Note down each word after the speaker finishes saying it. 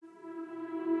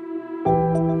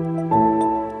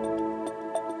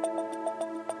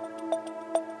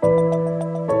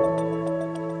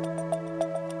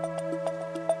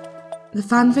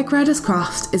Fanfic Writer's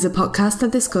Craft is a podcast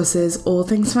that discusses all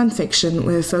things fanfiction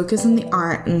with a focus on the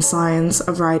art and science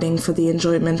of writing for the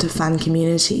enjoyment of fan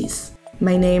communities.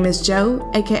 My name is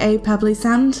Jo, aka Pebbly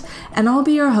Sand, and I'll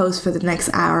be your host for the next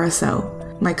hour or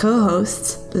so. My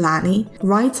co-host, Lani,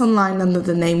 writes online under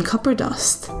the name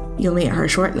Cupperdust. You'll meet her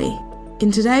shortly.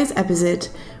 In today's episode,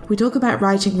 we talk about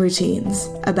writing routines,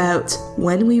 about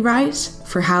when we write,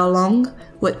 for how long,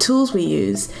 what tools we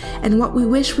use, and what we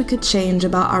wish we could change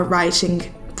about our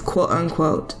writing,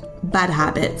 quote-unquote, bad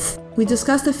habits. We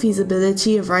discuss the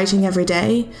feasibility of writing every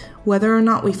day, whether or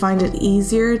not we find it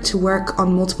easier to work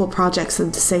on multiple projects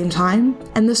at the same time,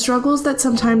 and the struggles that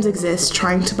sometimes exist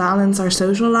trying to balance our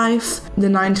social life, the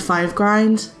 9-to-5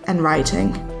 grind, and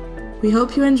writing. We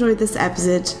hope you enjoyed this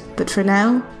episode, but for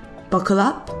now, buckle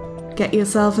up, get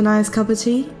yourself a nice cup of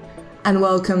tea, and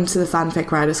welcome to the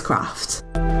Fanfic Writer's Craft.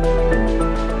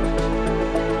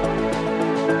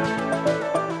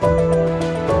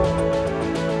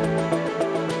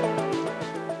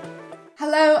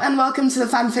 Hello and welcome to the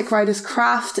Fanfic Writer's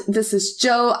Craft. This is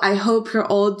Jo. I hope you're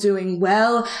all doing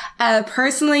well.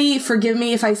 Personally, forgive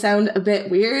me if I sound a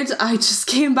bit weird. I just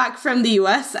came back from the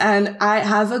US and I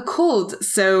have a cold.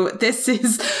 So this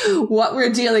is what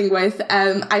we're dealing with.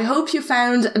 I hope you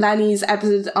found Lani's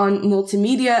episode on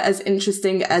multimedia as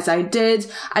interesting as I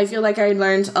did. I feel like I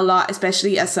learned a lot,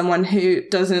 especially as someone who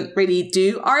doesn't really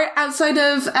do art outside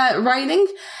of writing.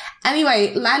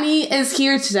 Anyway, Lani is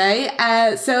here today.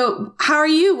 So how are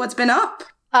you? What's been up?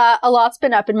 A lot's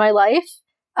been up in my life.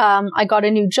 I got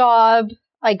a new job.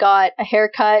 I got a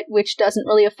haircut, which doesn't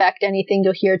really affect anything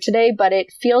you'll hear today, but it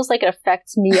feels like it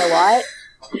affects me a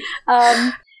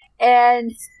lot.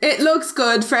 And it looks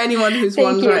good for anyone who's thank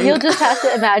wondering. You'll just have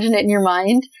to imagine it in your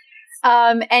mind.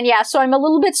 And yeah, so I'm a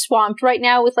little bit swamped right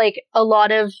now with like a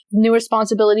lot of new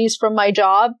responsibilities from my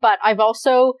job, but I've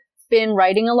also been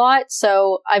writing a lot,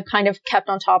 so I've kind of kept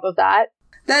on top of that.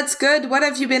 That's good. What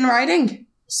have you been writing?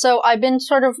 So I've been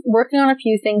sort of working on a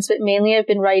few things, but mainly I've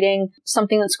been writing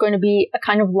something that's going to be a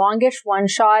kind of longish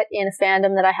one-shot in a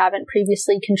fandom that I haven't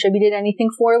previously contributed anything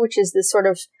for, which is this sort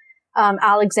of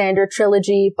Alexander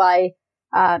trilogy by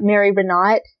Mary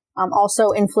Renaud,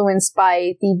 also influenced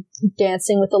by the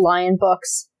Dancing with the Lion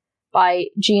books by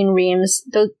Jean Reams.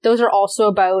 Those are also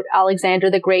about Alexander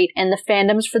the Great, and the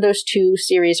fandoms for those two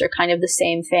series are kind of the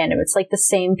same fandom. It's like the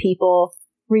same people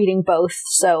reading both.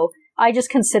 So I just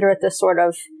consider it this sort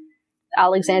of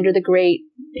Alexander the Great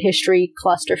history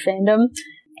cluster fandom.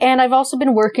 And I've also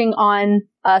been working on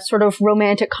a sort of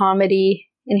romantic comedy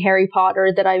in Harry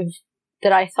Potter that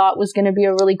I thought was going to be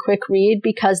a really quick read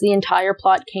because the entire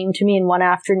plot came to me in one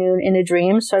afternoon in a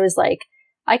dream. So I was like,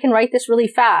 I can write this really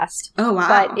fast. Oh, wow.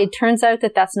 But it turns out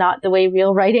that that's not the way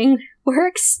real writing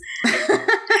works.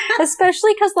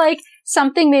 Especially because, like,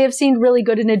 something may have seemed really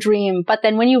good in a dream, but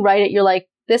then when you write it, you're like,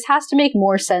 this has to make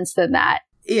more sense than that.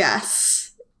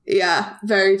 Yes. Yeah,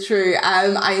 very true.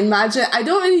 I imagine, I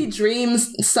don't really dream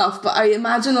stuff, but I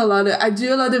imagine I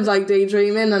do a lot of like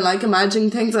daydreaming and like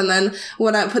imagining things, and then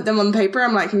when I put them on paper,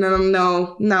 I'm like,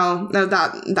 no,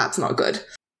 that's not good.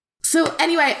 So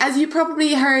anyway, as you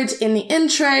probably heard in the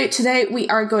intro, today we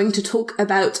are going to talk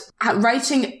about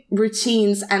writing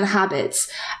routines and habits.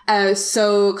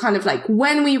 So kind of like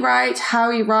when we write, how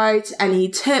we write, any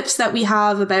tips that we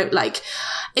have about like,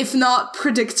 if not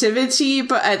productivity,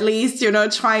 but at least,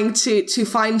 trying to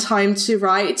find time to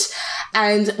write,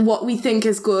 and what we think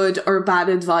is good or bad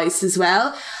advice as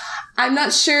well. I'm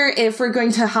not sure if we're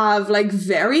going to have like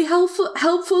very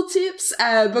helpful tips,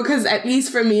 because at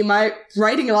least for me, my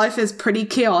writing life is pretty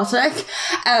chaotic,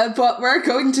 but we're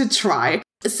going to try.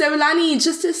 So Lani,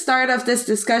 just to start off this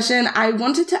discussion, I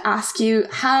wanted to ask you,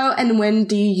 how and when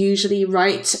do you usually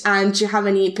write? And do you have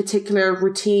any particular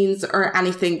routines or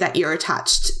anything that you're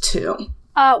attached to?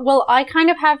 Well, I kind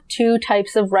of have two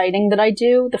types of writing that I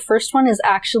do. The first one is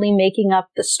actually making up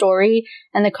the story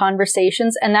and the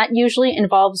conversations, and that usually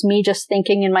involves me just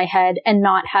thinking in my head and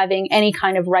not having any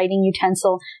kind of writing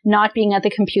utensil, not being at the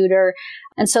computer.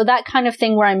 And so that kind of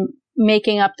thing where I'm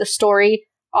making up the story,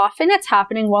 often it's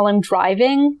happening while I'm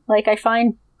driving. Like, I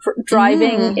find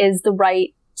driving is the right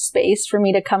space for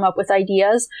me to come up with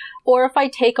ideas. Or if I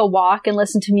take a walk and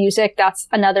listen to music, that's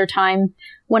another time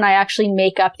when I actually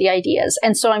make up the ideas.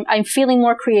 And so I'm feeling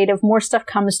more creative, more stuff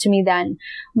comes to me then.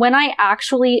 When I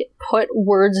actually put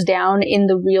words down in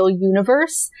the real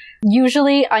universe,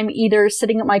 usually I'm either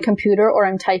sitting at my computer or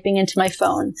I'm typing into my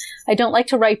phone. I don't like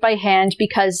to write by hand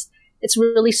because it's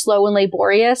really slow and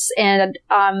laborious, and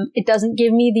it doesn't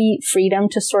give me the freedom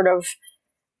to sort of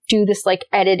do this like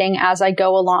editing as I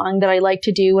go along that I like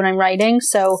to do when I'm writing.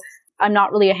 So I'm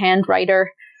not really a hand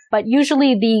writer. But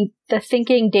usually the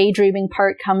thinking, daydreaming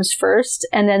part comes first,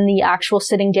 and then the actual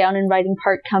sitting down and writing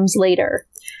part comes later.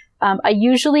 I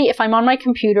usually, if I'm on my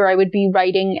computer, I would be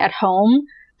writing at home.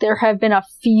 There have been a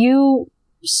few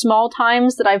small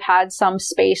times that I've had some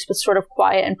space with sort of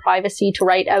quiet and privacy to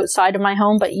write outside of my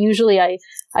home, but usually I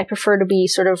prefer to be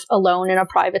sort of alone in a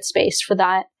private space for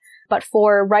that. But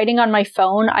for writing on my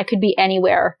phone, I could be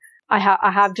anywhere. I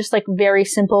have just like very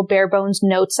simple bare bones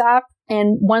notes app.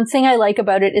 And one thing I like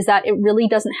about it is that it really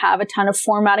doesn't have a ton of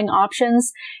formatting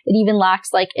options. It even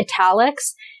lacks like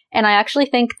italics. And I actually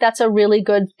think that's a really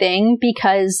good thing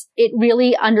because it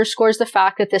really underscores the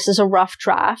fact that this is a rough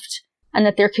draft and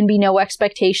that there can be no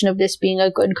expectation of this being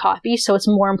a good copy. So it's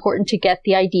more important to get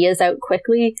the ideas out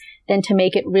quickly than to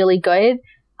make it really good.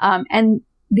 And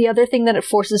the other thing that it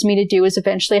forces me to do is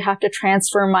eventually have to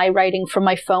transfer my writing from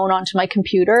my phone onto my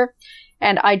computer.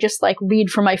 And I just like read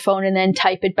from my phone and then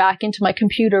type it back into my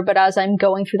computer. But as I'm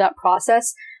going through that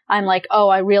process, I'm like, oh,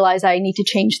 I realize I need to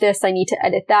change this. I need to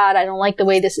edit that. I don't like the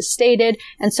way this is stated.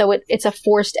 And so it's a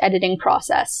forced editing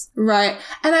process. Right.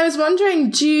 And I was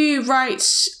wondering, do you write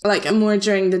like more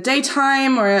during the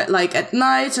daytime or like at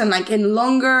night and like in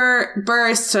longer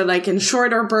bursts or like in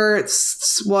shorter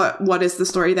bursts? What is the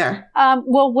story there?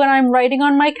 Well, when I'm writing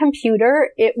on my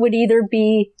computer, it would either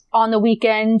be on the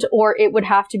weekend or it would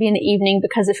have to be in the evening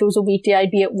because if it was a weekday,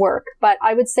 I'd be at work. But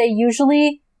I would say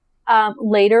usually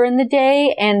later in the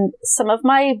day, and some of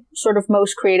my sort of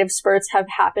most creative spurts have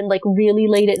happened like really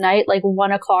late at night, like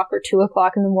 1 o'clock or 2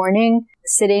 o'clock in the morning,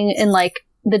 sitting in like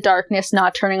the darkness,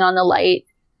 not turning on the light,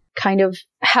 kind of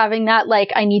having that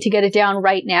like, I need to get it down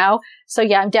right now. So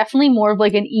yeah, I'm definitely more of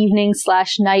like an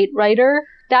evening/night writer.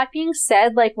 That being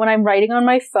said, like when I'm writing on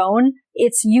my phone,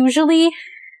 it's usually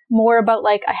more about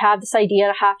like, I have this idea,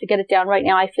 I have to get it down right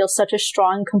now. I feel such a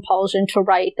strong compulsion to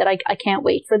write that I can't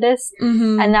wait for this.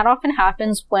 Mm-hmm. And that often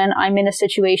happens when I'm in a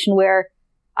situation where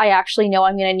I actually know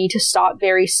I'm going to need to stop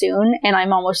very soon. And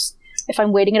I'm almost, if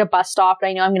I'm waiting at a bus stop,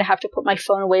 I know I'm going to have to put my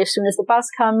phone away as soon as the bus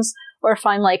comes. Or if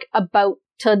I'm like about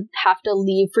to have to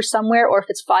leave for somewhere, or if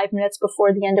it's 5 minutes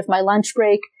before the end of my lunch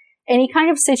break, any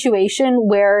kind of situation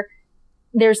where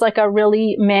there's like a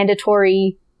really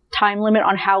mandatory time limit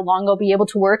on how long I'll be able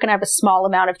to work and I have a small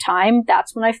amount of time,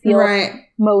 that's when I feel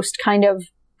most kind of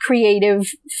creative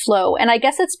flow. And I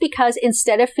guess it's because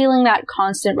instead of feeling that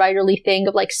constant writerly thing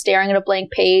of like staring at a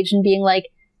blank page and being like,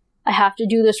 I have to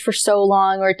do this for so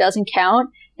long or it doesn't count,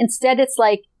 instead it's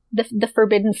like the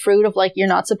forbidden fruit of like, you're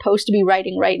not supposed to be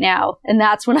writing right now. And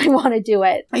that's when I want to do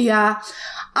it. Yeah.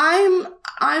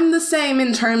 I'm the same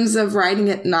in terms of writing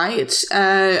at night.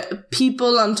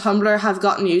 People on Tumblr have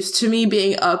gotten used to me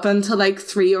being up until like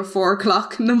 3 or 4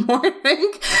 o'clock in the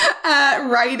morning,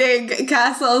 writing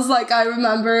castles. Like I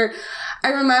remember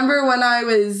when I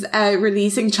was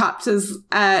releasing chapters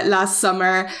last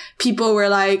summer, people were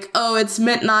like, oh, it's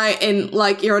midnight in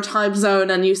like your time zone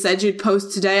and you said you'd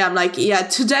post today. I'm like, yeah,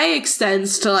 today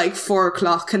extends to like 4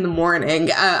 o'clock in the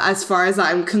morning as far as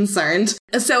I'm concerned.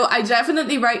 So I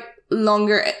definitely write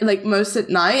longer, like most at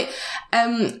night.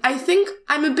 I think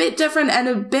I'm a bit different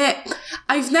and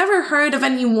I've never heard of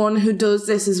anyone who does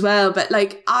this as well, but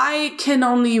like I can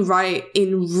only write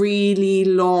in really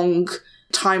long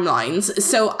timelines.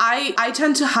 So I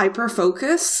tend to hyper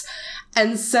focus.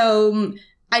 And so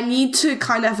I need to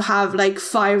kind of have like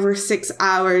 5 or 6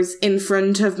 hours in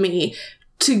front of me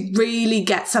to really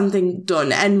get something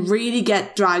done and really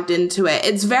get dragged into it.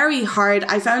 It's very hard.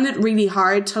 I found it really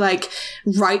hard to like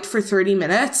write for 30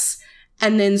 minutes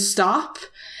and then stop.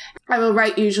 I will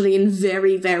write usually in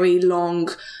very, very long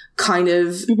kind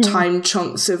of time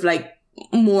chunks of like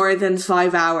more than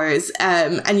 5 hours.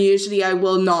 And usually I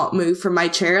will not move from my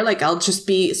chair. Like I'll just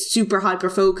be super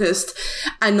hyper focused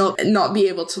and not be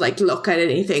able to like look at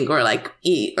anything or like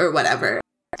eat or whatever.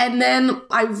 And then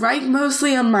I write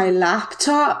mostly on my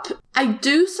laptop. I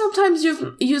do sometimes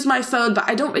use my phone, but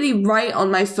I don't really write on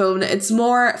my phone. It's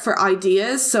more for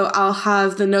ideas. So I'll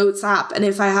have the notes app. And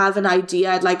if I have an idea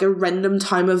at like a random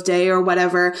time of day or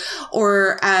whatever,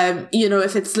 or,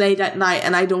 if it's late at night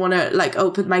and I don't want to like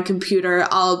open my computer,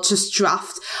 I'll just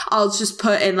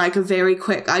put in like a very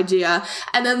quick idea.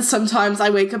 And then sometimes I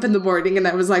wake up in the morning and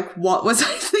I was like, what was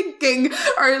I thinking?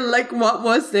 Or like, what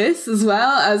was this as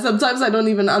well? Sometimes I don't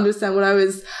even understand what I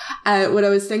was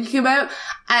thinking about.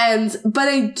 But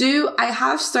I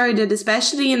have started,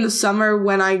 especially in the summer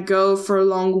when I go for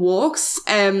long walks,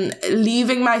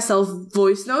 leaving myself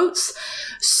voice notes.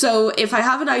 So if I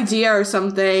have an idea or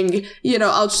something,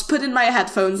 I'll just put in my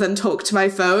headphones and talk to my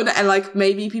phone, and like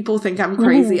maybe people think I'm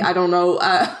crazy. I don't know.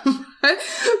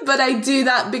 But I do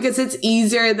that because it's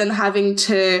easier than having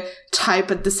to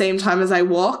type at the same time as I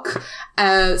walk.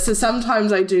 So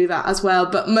sometimes I do that as well,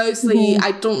 but mostly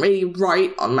I don't really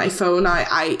write on my phone.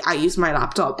 I use my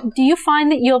laptop. Do you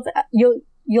find that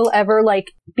you'll ever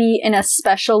like be in a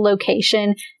special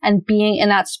location and being in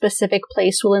that specific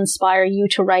place will inspire you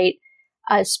to write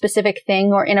a specific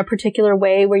thing or in a particular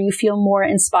way where you feel more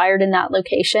inspired in that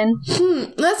location?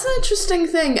 That's an interesting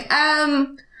thing.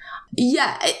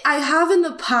 Yeah, I have in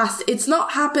the past. It's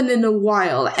not happened in a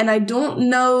while, and I don't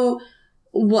know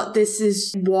what this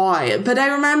is why. But I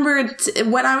remember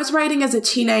when I was writing as a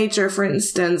teenager, for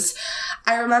instance,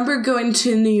 I remember going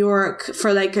to New York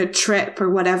for like a trip or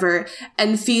whatever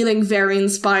and feeling very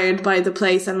inspired by the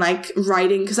place and like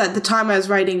writing, because at the time I was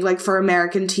writing like for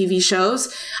American TV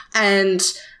shows and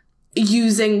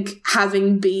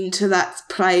having been to that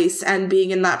place and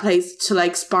being in that place to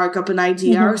like spark up an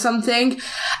idea or something.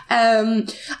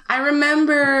 I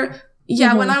remember,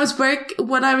 when I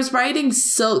was writing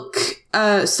Silk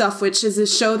stuff, which is a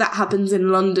show that happens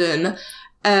in London,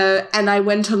 and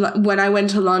when I went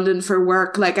to London for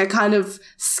work, like I kind of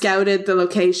scouted the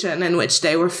location in which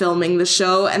they were filming the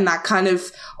show, and that kind of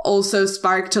also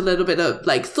sparked a little bit of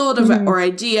like thought of it or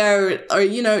idea, or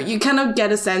you know, you kind of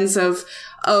get a sense of,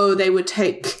 oh, it would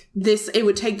take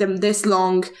them this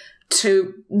long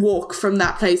to walk from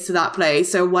that place to that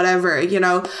place or whatever, you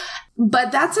know.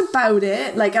 But that's about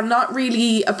it. Like, I'm not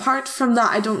really, apart from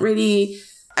that,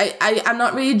 I'm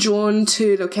not really drawn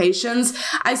to locations.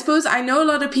 I suppose I know a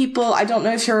lot of people, I don't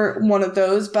know if you're one of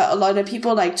those, but a lot of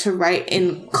people like to write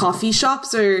in coffee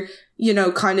shops or, you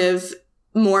know, kind of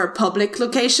more public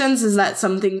locations. Is that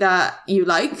something that you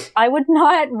like? I would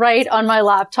not write on my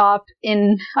laptop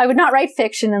I would not write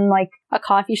fiction in like a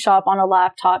coffee shop on a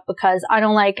laptop because I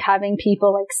don't like having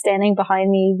people like standing behind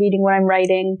me reading what I'm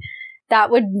writing. That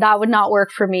would not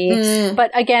work for me.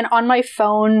 But again, on my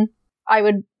phone, I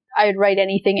would write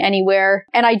anything anywhere.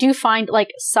 And I do find like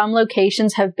some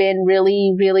locations have been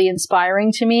really, really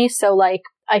inspiring to me. So like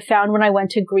I found when I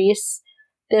went to Greece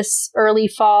this early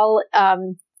fall,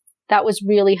 that was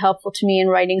really helpful to me in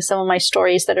writing some of my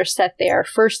stories that are set there.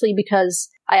 Firstly, because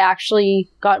I actually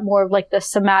got more of like the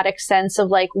somatic sense of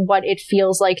like what it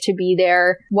feels like to be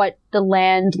there, what the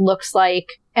land looks like.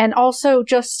 And also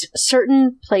just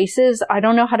certain places, I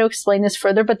don't know how to explain this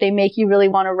further, but they make you really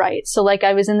want to write. So like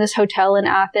I was in this hotel in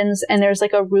Athens and there's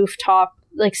like a rooftop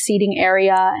like seating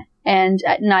area. And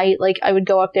at night, like I would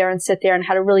go up there and sit there and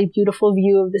had a really beautiful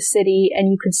view of the city.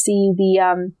 And you could see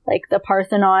the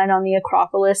Parthenon on the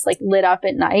Acropolis, like lit up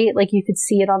at night. Like you could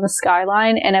see it on the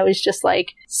skyline. And it was just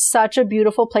like such a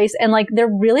beautiful place. And like there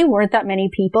really weren't that many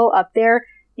people up there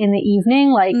in the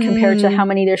evening, like compared to how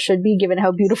many there should be given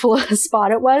how beautiful a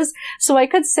spot it was. So I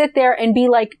could sit there and be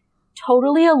like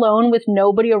totally alone with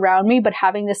nobody around me, but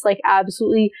having this like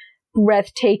absolutely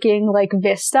breathtaking like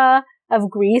vista of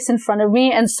Greece in front of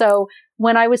me. And so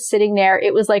when I was sitting there,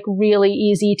 it was like really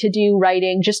easy to do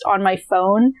writing just on my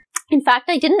phone. In fact,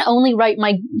 I didn't only write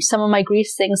some of my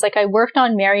Greece things. Like I worked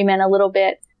on Merry Men a little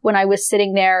bit when I was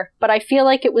sitting there, but I feel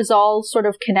like it was all sort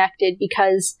of connected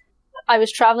because I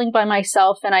was traveling by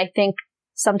myself. And I think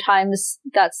sometimes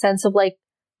that sense of like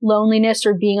loneliness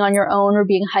or being on your own or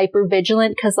being hyper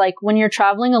vigilant, because like when you're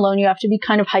traveling alone, you have to be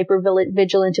kind of hyper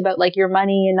vigilant about like your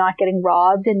money and not getting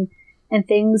robbed and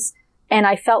things. And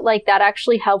I felt like that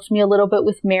actually helped me a little bit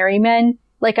with Merry Men.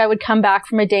 Like I would come back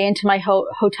from a day into my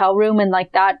hotel room and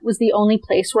like that was the only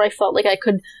place where I felt like I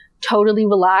could totally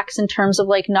relax in terms of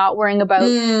like not worrying about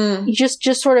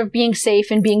just sort of being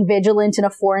safe and being vigilant in a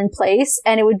foreign place.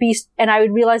 And I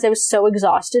would realize I was so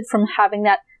exhausted from having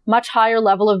that much higher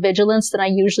level of vigilance than I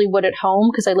usually would at home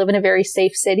because I live in a very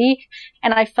safe city.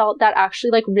 And I felt that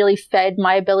actually like really fed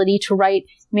my ability to write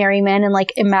Merry Men and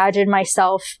like imagine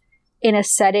myself in a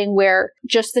setting where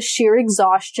just the sheer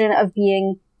exhaustion of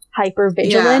being hyper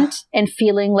vigilant and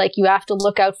feeling like you have to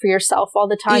look out for yourself all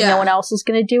the time. No one else is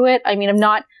going to do it. I mean, I'm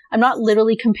not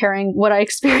literally comparing what I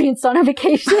experienced on a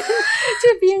vacation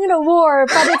to being in a war,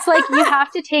 but it's like you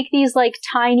have to take these like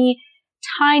tiny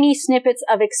snippets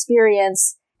of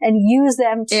experience and use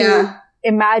them to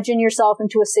imagine yourself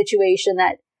into a situation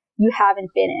that you haven't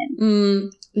been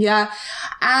in. Yeah.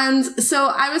 And so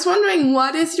I was wondering,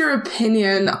 what is your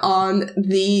opinion on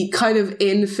the kind of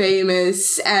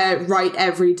infamous write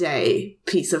every day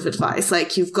piece of advice?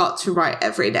 Like, you've got to write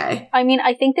every day. I mean,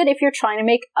 I think that if you're trying to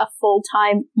make a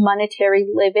full-time monetary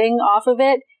living off of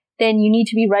it, then you need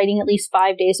to be writing at least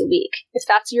 5 days a week. If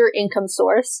that's your income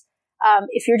source.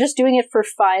 If you're just doing it for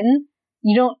fun,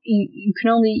 you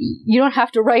don't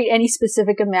have to write any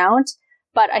specific amount.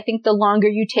 But I think the longer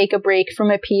you take a break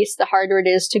from a piece, the harder it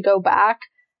is to go back.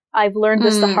 I've learned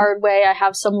this the hard way. I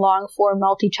have some long form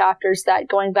multi-chapters that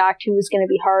going back to is going to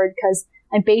be hard because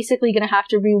I'm basically going to have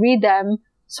to reread them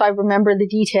so I remember the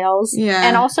details. Yeah.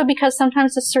 And also because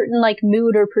sometimes a certain like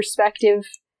mood or perspective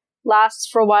lasts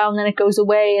for a while and then it goes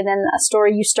away, and then a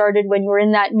story you started when you were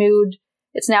in that mood,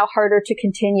 it's now harder to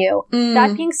continue.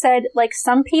 That being said, like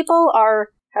some people are,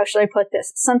 how should I put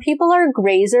this? Some people are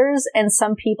grazers and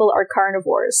some people are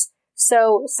carnivores.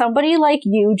 So somebody like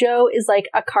you, Joe, is like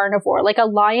a carnivore. Like a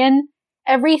lion,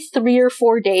 every 3 or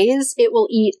 4 days, it will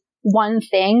eat one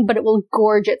thing, but it will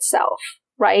gorge itself,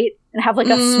 right? And have like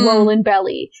a swollen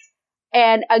belly.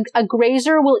 And a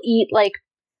grazer will eat like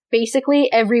basically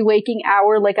every waking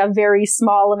hour, like a very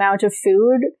small amount of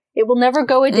food. It will never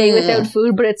go a day without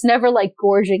food, but it's never like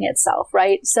gorging itself,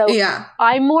 right? So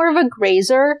I'm more of a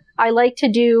grazer. I like to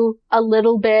do a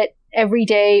little bit every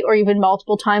day or even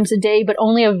multiple times a day, but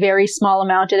only a very small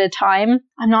amount at a time.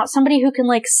 I'm not somebody who can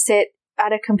like sit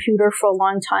at a computer for a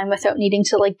long time without needing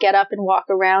to like get up and walk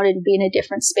around and be in a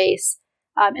different space.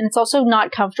 And it's also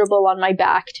not comfortable on my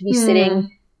back to be sitting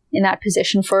in that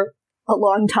position for a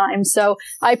long time. So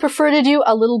I prefer to do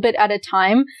a little bit at a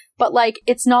time, but like,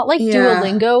 it's not like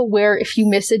Duolingo where if you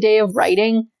miss a day of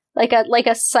writing, like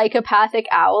a psychopathic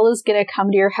owl is going to come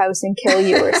to your house and kill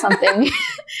you or something.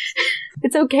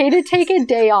 It's okay to take a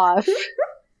day off.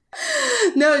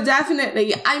 No,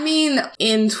 definitely. I mean,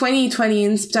 in 2020,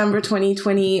 in September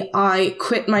 2020, I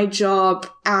quit my job,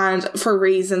 and for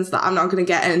reasons that I'm not going to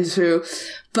get into,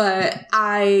 but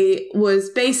I was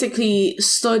basically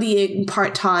studying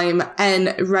part-time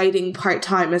and writing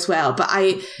part-time as well. But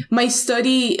my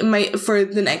study for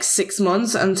the next 6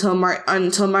 months until March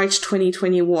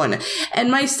 2021.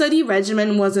 And my study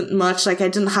regimen wasn't much, like I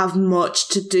didn't have much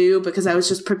to do because I was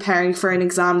just preparing for an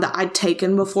exam that I'd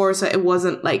taken before. So it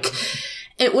wasn't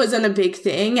a big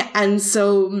thing. And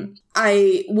so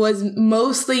I was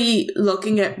mostly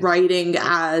looking at writing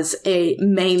as a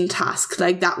main task.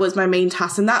 Like that was my main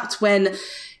task. And that's when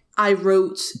I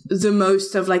wrote the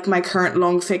most of like my current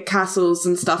long fic castles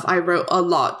and stuff. I wrote a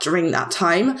lot during that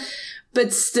time.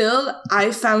 But still,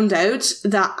 I found out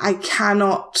that I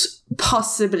cannot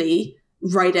possibly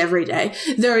write every day.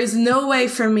 There is no way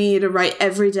for me to write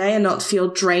every day and not feel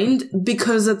drained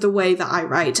because of the way that I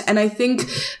write. And I think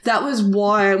that was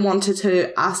why I wanted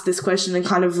to ask this question and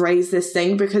kind of raise this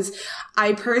thing, because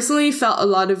I personally felt a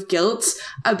lot of guilt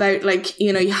about like,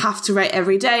 you know, you have to write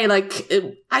every day. Like,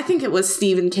 I think it was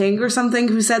Stephen King or something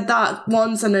who said that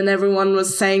once, and then everyone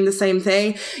was saying the same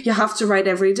thing. You have to write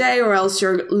every day or else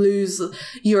you'll lose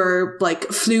your like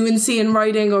fluency in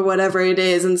writing or whatever it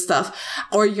is and stuff,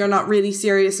 or you're not really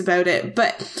serious about it.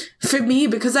 But for me,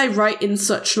 because I write in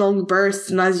such long bursts,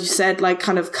 and as you said, like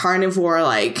kind of carnivore,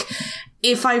 like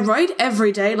if I write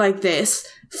every day like this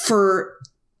for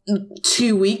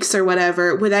 2 weeks or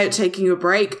whatever without taking a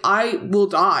break, I will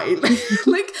die.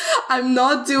 Like I'm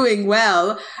not doing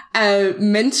well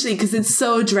mentally because it's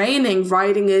so draining.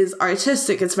 Writing is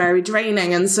artistic, it's very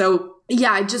draining. And so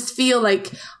yeah, I just feel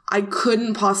like I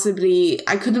couldn't possibly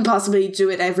do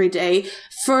it every day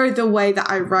for the way that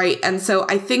I write. And so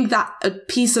I think that a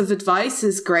piece of advice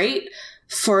is great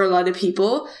for a lot of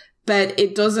people, but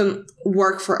it doesn't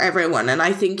work for everyone. And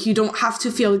I think you don't have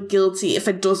to feel guilty if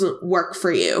it doesn't work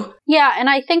for you. Yeah, and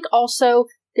I think also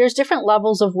there's different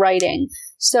levels of writing.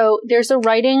 So there's a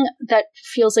writing that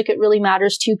feels like it really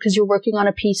matters to you because you're working on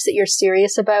a piece that you're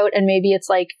serious about and maybe it's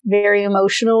like very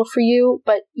emotional for you,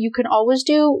 but you can always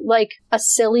do like a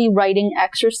silly writing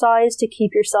exercise to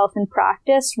keep yourself in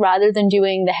practice rather than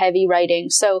doing the heavy writing.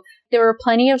 So there are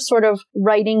plenty of sort of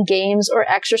writing games or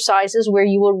exercises where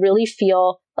you will really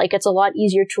feel like it's a lot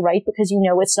easier to write because you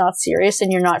know it's not serious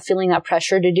and you're not feeling that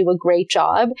pressure to do a great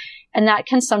job. And that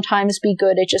can sometimes be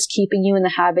good at just keeping you in the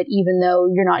habit, even though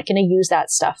you're not going to use that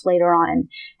stuff later on.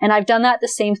 And I've done that the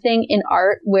same thing in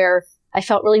art where I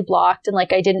felt really blocked and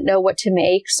like I didn't know what to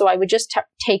make. So I would just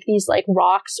take these like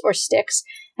rocks or sticks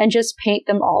and just paint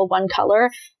them all one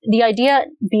color. The idea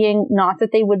being not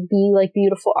that they would be like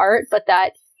beautiful art, but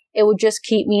that it would just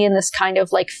keep me in this kind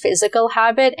of like physical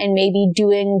habit, and maybe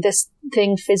doing this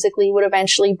thing physically would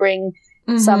eventually bring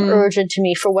some urge into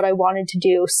me for what I wanted to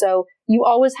do. So you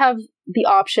always have the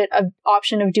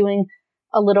option of doing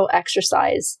a little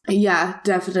exercise. Yeah,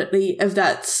 definitely, if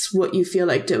that's what you feel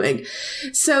like doing.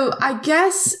 So I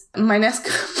guess my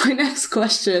next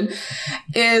question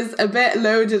is a bit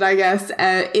loaded, I guess,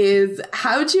 is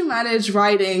how do you manage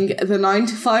writing the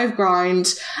 9-to-5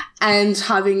 grind and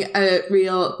having a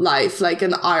real life, like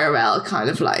an IRL kind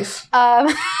of life?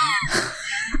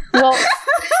 Well,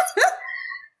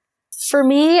 for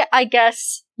me, I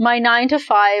guess my 9 to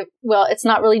 5, well, it's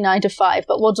not really 9 to 5,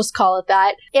 but we'll just call it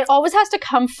that. It always has to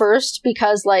come first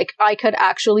because, like, I could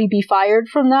actually be fired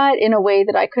from that in a way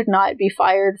that I could not be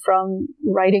fired from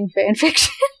writing fan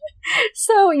fiction.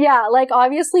 So, yeah, like,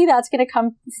 obviously that's going to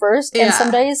come first. And some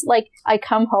days, like, I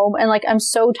come home and, like, I'm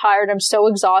so tired, I'm so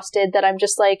exhausted that I'm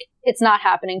just like, it's not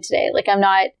happening today. Like, I'm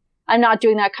not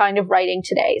doing that kind of writing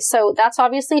today. So that's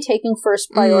obviously taking first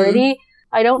priority.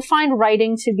 I don't find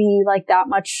writing to be, like, that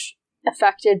much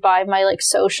affected by my, like,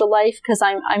 social life because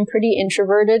I'm pretty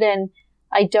introverted and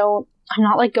I'm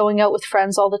not, like, going out with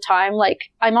friends all the time. Like,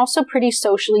 I'm also pretty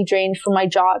socially drained from my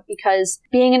job because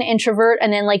being an introvert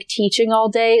and then, like, teaching all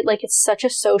day, like, it's such a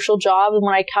social job. And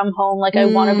when I come home, like, I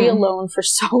want to be alone for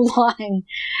so long.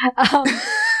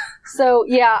 So,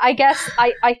 yeah, I guess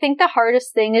I think the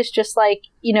hardest thing is just, like,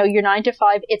 you know, your 9 to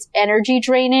 5, it's energy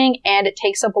draining and it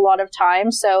takes up a lot of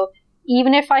time. So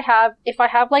even if I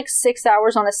have like 6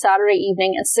 hours on a Saturday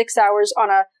evening and 6 hours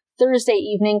on a Thursday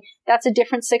evening, that's a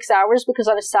different 6 hours because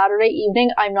on a Saturday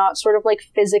evening, I'm not sort of like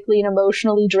physically and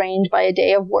emotionally drained by a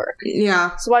day of work.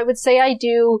 Yeah. So I would say I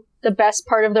do the best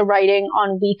part of the writing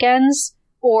on weekends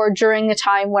or during the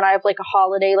time when I have like a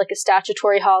holiday, like a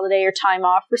statutory holiday or time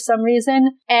off for some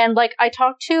reason. And like I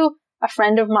talked to a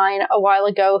friend of mine a while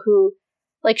ago who,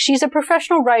 like, she's a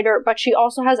professional writer, but she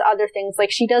also has other things. Like,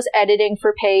 she does editing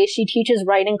for pay. She teaches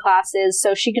writing classes.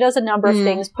 So she does a number of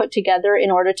things put together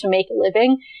in order to make a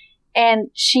living.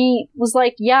 And she was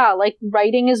like, yeah, like,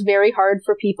 writing is very hard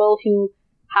for people who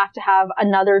have to have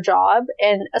another job.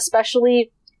 And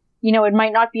especially, you know, it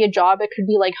might not be a job. It could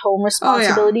be, like, home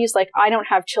responsibilities. Like, I don't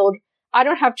have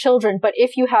children, but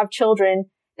if you have children,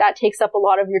 that takes up a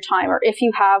lot of your time. Or if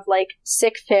you have, like,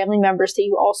 sick family members that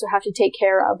you also have to take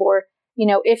care of, or, you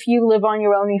know, if you live on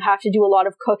your own, you have to do a lot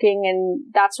of cooking and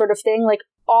that sort of thing. Like,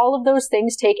 all of those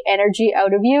things take energy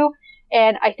out of you.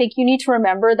 And I think you need to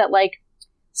remember that, like,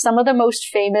 some of the most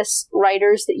famous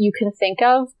writers that you can think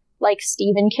of, like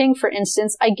Stephen King, for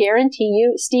instance, I guarantee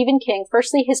you, Stephen King,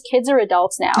 firstly, his kids are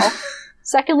adults now.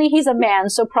 Secondly, he's a man.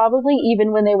 So probably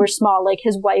even when they were small, like,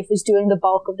 his wife was doing the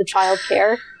bulk of the child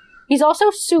care. He's also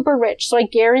super rich, so I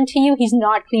guarantee you he's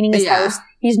not cleaning his house.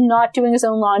 He's not doing his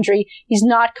own laundry. He's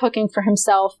not cooking for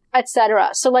himself,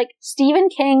 etc. So, like, Stephen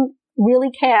King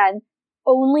really can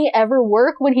only ever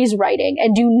work when he's writing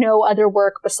and do no other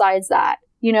work besides that.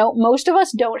 You know, most of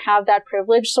us don't have that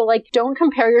privilege. So, like, don't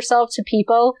compare yourself to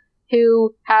people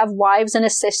who have wives and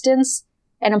assistants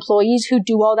and employees who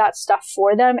do all that stuff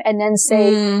for them and then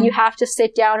say you have to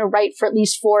sit down and write for at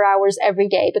least 4 hours every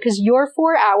day, because your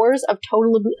 4 hours of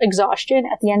total exhaustion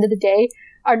at the end of the day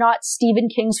are not Stephen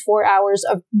King's 4 hours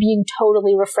of being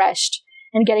totally refreshed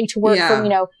and getting to work from, you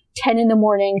know, 10 in the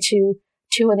morning to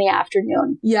 2 in the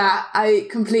afternoon. Yeah, I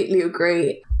completely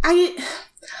agree.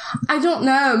 I don't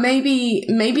know.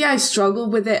 Maybe I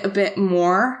struggle with it a bit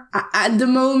more. At the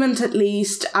moment, at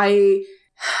least, I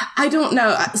don't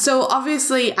know. So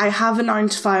obviously I have a 9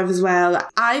 to 5 as well.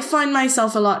 I find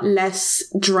myself a lot less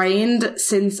drained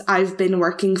since I've been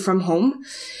working from home.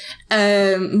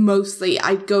 Mostly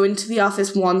I'd go into the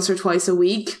office once or twice a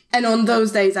week, and on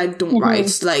those days I don't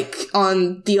write. Like,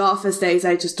 on the office days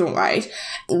I just don't write.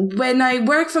 When I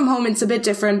work from home, it's a bit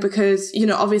different because, you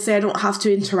know, obviously I don't have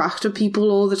to interact with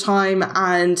people all the time,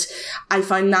 and I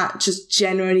find that just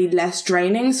generally less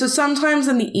draining. So sometimes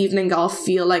in the evening I'll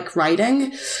feel like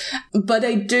writing, but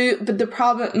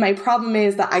my problem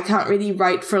is that I can't really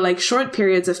write for like short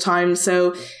periods of time.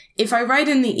 So if I write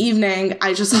in the evening,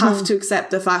 I just have to accept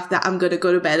the fact that I'm going to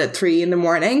go to bed at 3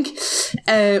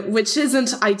 a.m, which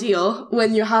isn't ideal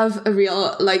when you have a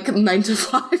real, like, 9 to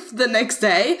 5 the next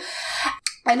day.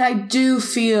 And I do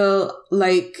feel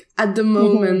like at the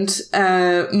moment,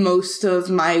 most of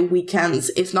my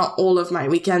weekends, if not all of my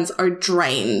weekends, are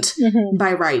drained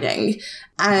by writing.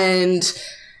 And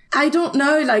I don't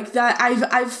know, like, that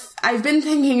I've been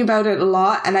thinking about it a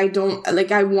lot, and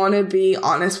I want to be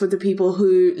honest with the people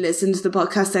who listen to the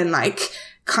podcast and, like,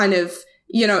 kind of,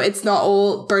 you know, it's not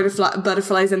all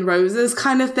butterflies and roses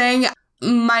kind of thing.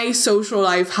 My social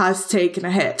life has taken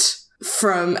a hit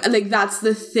from, like, that's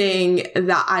the thing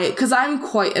that because I'm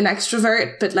quite an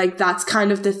extrovert, but, like, that's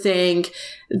kind of the thing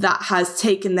that has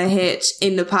taken the hit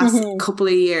in the past couple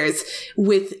of years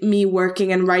with me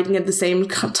working and writing at the same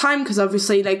time. Because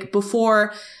obviously, like,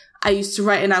 before I used to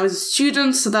write and I was a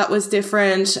student, so that was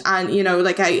different. And, you know,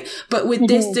 like, but with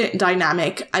this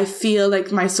dynamic, I feel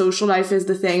like my social life is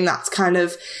the thing that's kind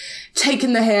of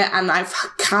taken the hit, and I've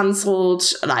cancelled,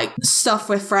 like, stuff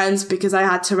with friends because I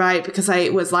had to write, because I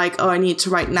was like, oh, I need to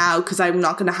write now because I'm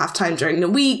not going to have time during the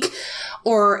week.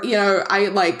 or, you know,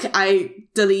 I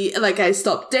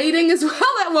stopped dating as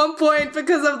well at one point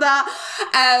because of that.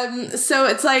 So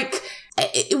it's like,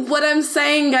 what I'm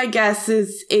saying, I guess,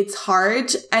 is it's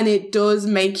hard and it does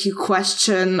make you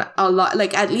question a lot.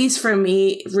 Like, at least for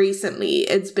me recently,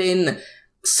 it's been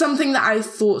something that I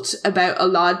thought about a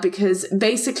lot, because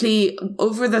basically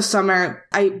over the summer,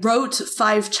 I wrote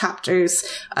 5 chapters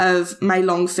of my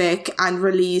long fic and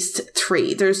released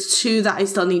 3. There's 2 that I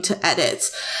still need to edit.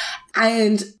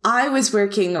 And I was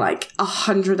working like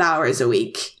 100 hours a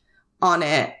week on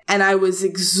it, and I was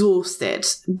exhausted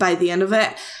by the end of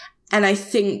it. And I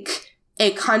think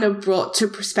it kind of brought to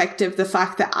perspective the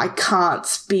fact that I can't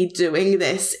be doing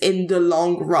this in the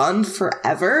long run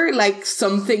forever. Like,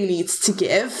 something needs to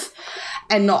give,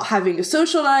 and not having a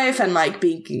social life and like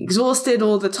being exhausted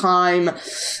all the time.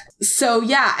 So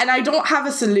yeah, and I don't have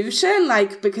a solution,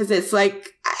 like, because it's like,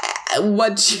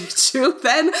 what do you do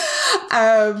then?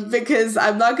 Because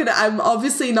I'm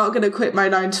obviously not gonna quit my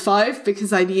 9 to 5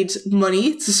 because I need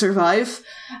money to survive.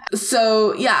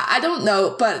 So yeah, I don't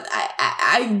know, but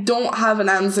I don't have an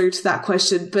answer to that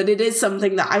question, but it is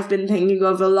something that I've been thinking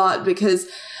of a lot, because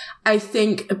I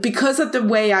think because of the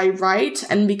way I write,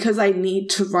 and because I need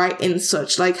to write in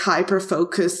such like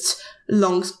hyper-focused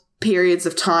long periods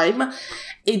of time,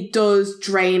 it does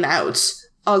drain out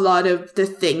a lot of the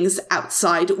things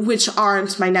outside, which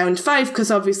aren't my 9 to 5,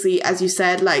 because obviously, as you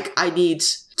said, like, I need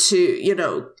to, you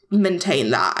know,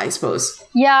 maintain that, I suppose.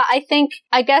 Yeah,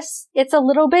 I guess it's a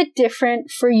little bit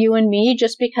different for you and me,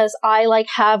 just because I like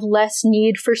have less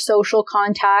need for social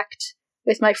contact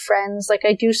with my friends. Like,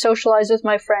 I do socialize with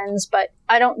my friends, but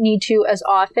I don't need to as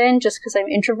often, just because I'm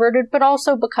introverted, but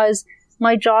also because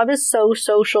my job is so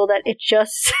social that it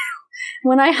just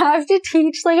when I have to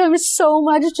teach, like, I'm so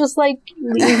much just like,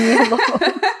 leave me alone.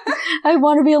 I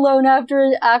want to be alone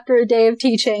after a day of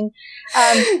teaching.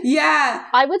 Yeah.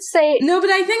 I would say... No, but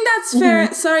I think that's fair.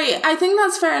 Mm-hmm. Sorry, I think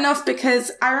that's fair enough,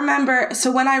 because I remember,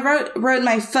 so when I wrote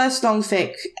my first long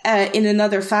fic in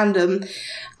another fandom,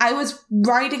 I was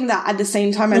writing that at the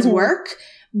same time as work,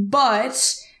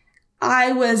 but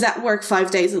I was at work 5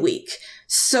 days a week.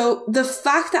 So the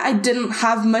fact that I didn't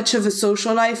have much of a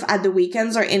social life at the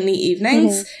weekends or in the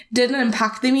evenings didn't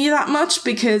impact me that much,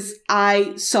 because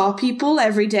I saw people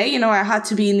every day. You know, I had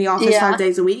to be in the office 5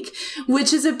 days a week,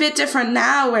 which is a bit different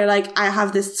now, where like I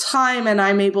have this time and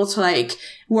I'm able to like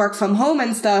work from home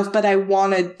and stuff, but I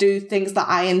want to do things that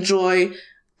I enjoy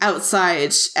outside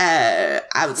of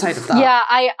that. Yeah,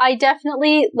 I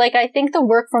definitely, like, I think the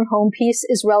work from home piece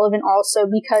is relevant also,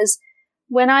 because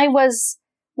when I was...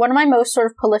 one of my most sort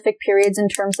of prolific periods in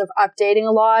terms of updating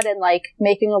a lot and like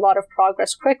making a lot of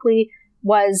progress quickly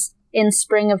was in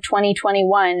spring of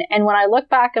 2021. And when I look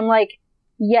back, I'm like,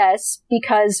 yes,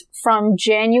 because from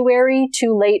January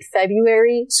to late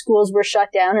February, schools were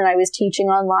shut down and I was teaching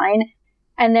online.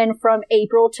 And then from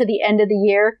April to the end of the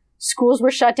year, schools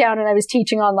were shut down and I was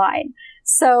teaching online.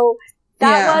 So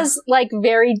that was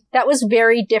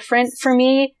very different for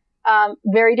me,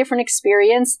 very different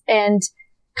experience, and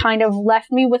kind of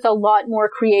left me with a lot more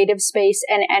creative space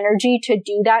and energy to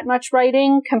do that much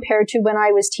writing compared to when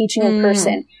I was teaching in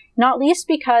person. Not least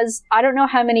because I don't know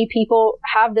how many people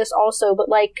have this also, but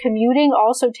like commuting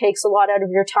also takes a lot out of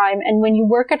your time. And when you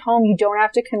work at home, you don't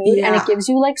have to commute, and it gives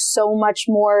you like so much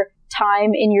more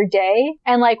time in your day.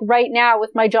 And like right now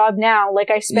with my job now,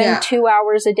 like I spend 2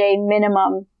 hours a day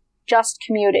minimum just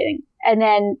commuting. And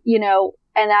then, you know,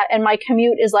 and my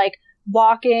commute is like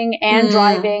walking and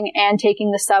driving and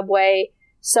taking the subway.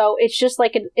 So it's just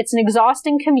like, it's an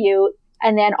exhausting commute.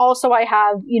 And then also I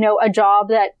have, you know, a job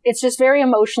that it's just very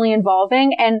emotionally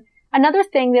involving. And another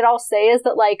thing that I'll say is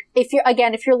that like,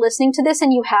 if you're listening to this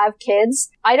and you have kids,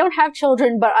 I don't have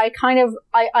children, but I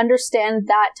understand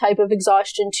that type of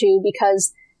exhaustion too,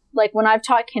 because like when I've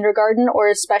taught kindergarten, or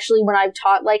especially when I've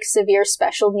taught like severe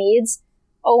special needs,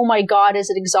 oh my God,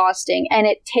 is it exhausting. And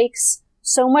it takes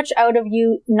so much out of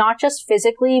you, not just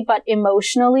physically, but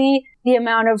emotionally, the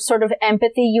amount of sort of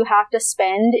empathy you have to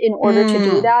spend in order to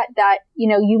do that, you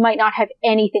know, you might not have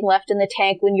anything left in the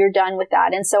tank when you're done with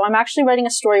that. And so I'm actually writing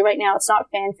a story right now. It's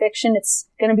not fan fiction. It's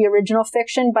going to be original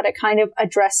fiction, but it kind of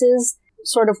addresses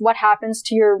sort of what happens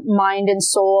to your mind and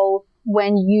soul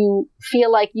when you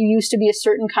feel like you used to be a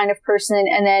certain kind of person,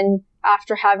 and then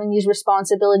after having these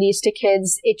responsibilities to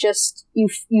kids, it just, you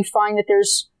find that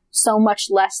there's so much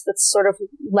less that's sort of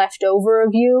left over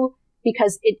of you,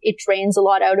 because it drains a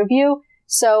lot out of you.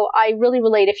 So I really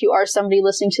relate if you are somebody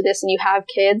listening to this and you have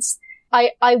kids.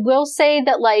 I will say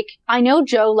that, like, I know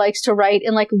Joe likes to write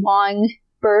in like long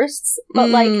bursts, but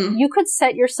like you could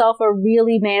set yourself a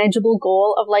really manageable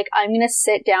goal of like, I'm going to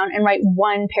sit down and write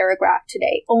one paragraph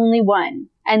today, only one.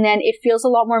 And then it feels a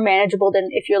lot more manageable than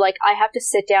if you're like, I have to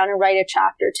sit down and write a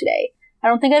chapter today. I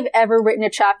don't think I've ever written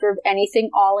a chapter of anything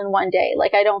all in one day.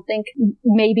 Like, I don't think,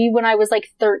 maybe when I was like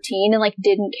 13 and like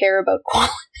didn't care about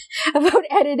about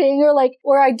editing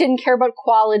or I didn't care about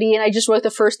quality and I just wrote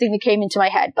the first thing that came into my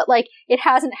head. But like, it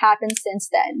hasn't happened since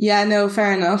then. Yeah, no,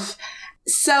 fair enough.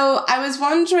 So I was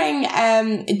wondering,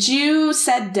 do you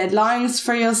set deadlines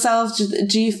for yourself?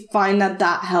 Do you find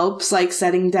that helps, like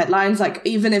setting deadlines, like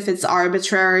even if it's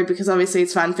arbitrary, because obviously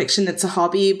it's fan fiction, it's a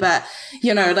hobby, but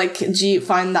you know, like, do you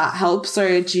find that helps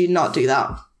or do you not do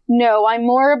that? No, I'm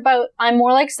more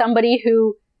like somebody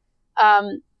who,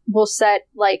 will set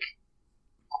like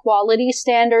quality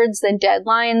standards than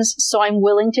deadlines. So I'm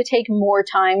willing to take more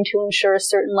time to ensure a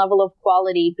certain level of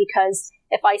quality, because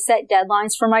if I set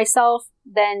deadlines for myself,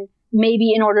 then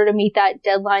maybe in order to meet that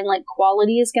deadline, like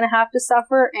quality is going to have to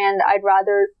suffer. And I'd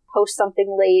rather post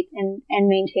something late and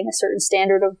maintain a certain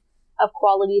standard of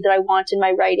quality that I want in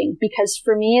my writing. Because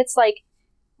for me, it's like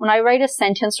when I write a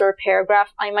sentence or a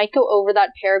paragraph, I might go over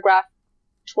that paragraph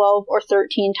 12 or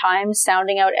 13 times,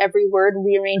 sounding out every word,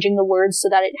 rearranging the words so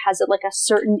that it has like a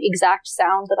certain exact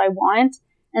sound that I want.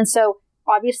 And so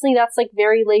obviously that's like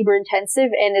very labor intensive,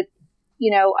 and it,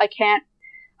 you know,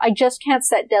 I just can't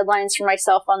set deadlines for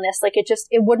myself on this. Like,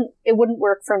 it wouldn't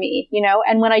work for me, you know?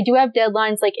 And when I do have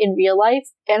deadlines, like in real life,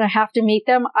 and I have to meet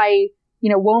them, I,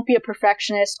 you know, won't be a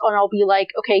perfectionist, and I'll be like,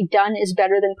 okay, done is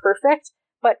better than perfect.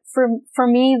 But for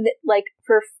me, like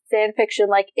for fan fiction,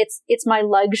 like it's my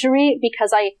luxury,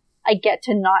 because I get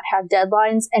to not have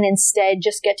deadlines and instead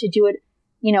just get to do it,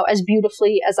 you know, as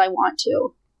beautifully as I want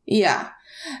to. Yeah.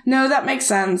 No, that makes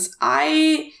sense.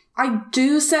 I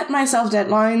do set myself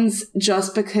deadlines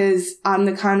just because I'm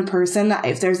the kind of person that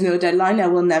if there's no deadline, I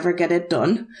will never get it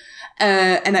done.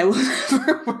 And I will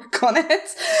never work on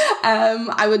it.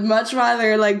 I would much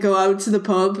rather like go out to the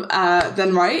pub,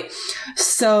 than write.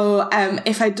 So,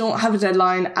 if I don't have a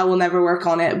deadline, I will never work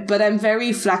on it, but I'm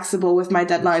very flexible with my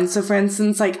deadlines. So for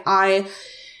instance, like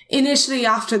initially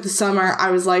after the summer,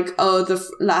 I was like, oh, the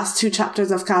last 2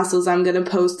 chapters of Castles, I'm going to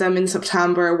post them in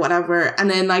September or whatever. And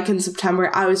then like in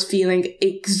September, I was feeling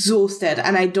exhausted,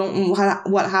 and I don't know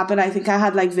what happened. I think I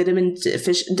had like vitamin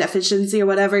deficiency or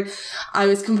whatever. I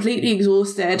was completely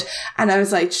exhausted, and I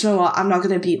was like, you know what? I'm not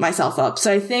going to beat myself up.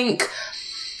 So I think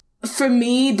for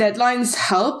me, deadlines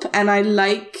help, and I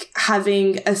like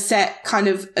having a set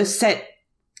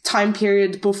time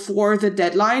period before the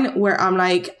deadline where I'm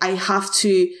like, I have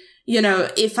to, you know,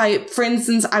 for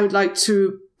instance, I would like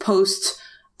to post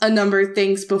a number of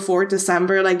things before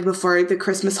December, like before the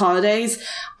Christmas holidays.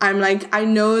 I'm like, I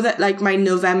know that like my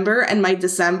November and my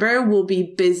December will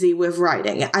be busy with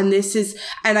writing. And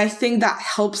I think that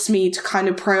helps me to kind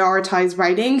of prioritize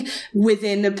writing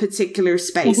within a particular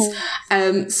space.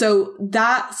 Mm-hmm. So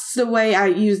that's the way I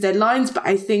use deadlines. But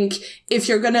I think if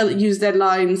you're going to use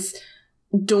deadlines,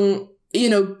 don't, you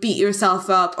know, beat yourself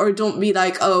up, or don't be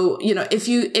like, oh, you know, if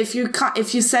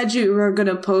you said you were going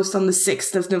to post on the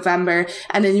 6th of November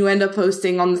and then you end up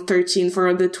posting on the 13th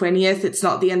or the 20th, it's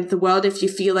not the end of the world if you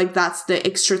feel like that's the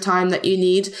extra time that you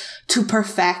need to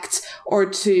perfect or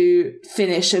to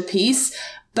finish a piece.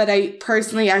 But I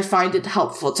find it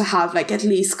helpful to have like at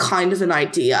least kind of an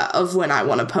idea of when I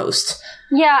want to post.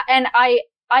 Yeah. And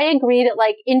I agree that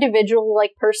like individual,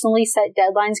 like personally set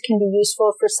deadlines can be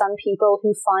useful for some people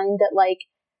who find that like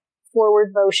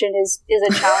forward motion is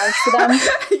a challenge for them.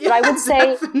 Yeah, but I would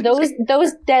say those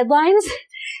deadlines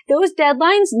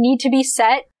need to be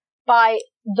set by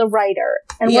the writer.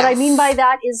 And yes. What I mean by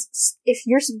that is, if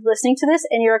you're listening to this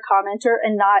and you're a commenter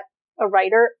and not a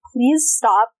writer, please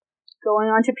stop going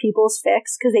onto people's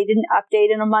fics because they didn't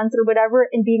update in a month or whatever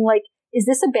and being like, is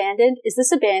this abandoned? Is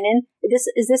this abandoned?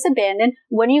 Is this abandoned?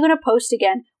 When are you going to post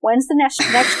again? When's the next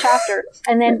chapter?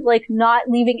 And then like not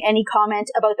leaving any comment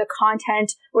about the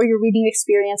content or your reading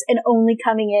experience, and only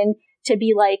coming in to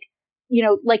be like, you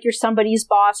know, like you're somebody's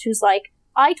boss who's like,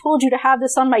 I told you to have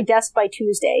this on my desk by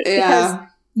Tuesday. Yeah. Because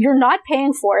you're not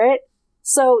paying for it.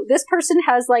 So this person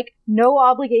has like no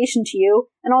obligation to you.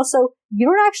 And also you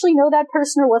don't actually know that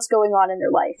person or what's going on in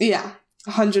their life. Yeah.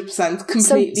 100%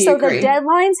 completely so agree. The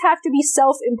deadlines have to be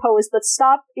self-imposed, but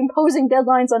stop imposing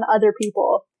deadlines on other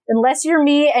people. Unless you're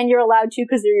me and you're allowed to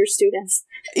because they're your students.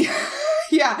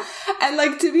 Yeah. And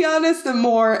like, to be honest, the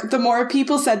more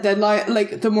people set deadline,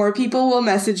 like the more people will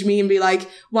message me and be like,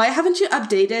 why haven't you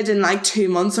updated in like 2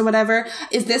 months or whatever?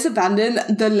 Is this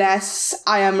abandoned? The least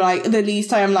I am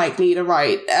likely to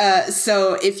write.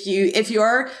 So if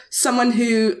you're someone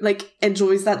who like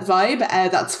enjoys that vibe,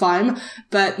 that's fine,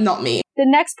 but not me. The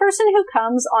next person who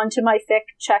comes onto my fic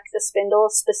Check the Spindle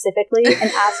specifically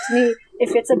and asks me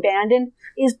if it's abandoned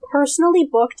is personally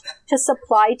booked to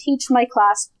supply teach my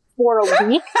class for a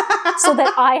week so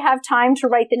that I have time to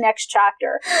write the next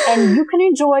chapter. And you can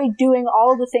enjoy doing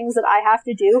all of the things that I have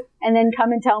to do and then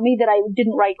come and tell me that I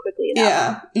didn't write quickly enough.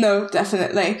 Yeah, no,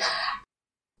 definitely.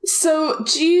 So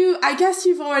I guess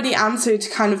you've already answered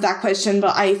kind of that question,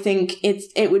 but I think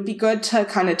it would be good to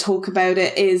kind of talk about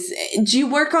it do you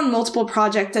work on multiple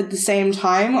projects at the same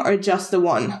time or just the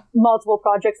one? Multiple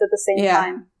projects at the same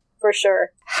time, for sure.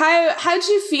 How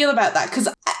do you feel about that? Because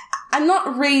I'm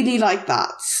not really like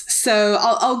that. So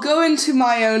I'll go into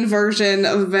my own version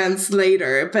of events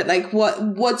later, but like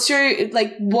what's your,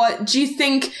 like, what do you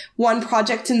think one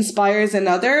project inspires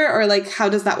another, or like how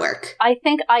does that work? I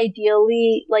think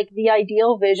ideally, like the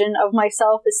ideal vision of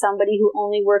myself is somebody who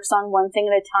only works on one thing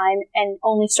at a time and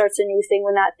only starts a new thing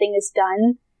when that thing is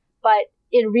done. But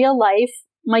in real life,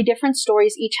 my different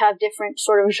stories each have different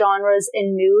sort of genres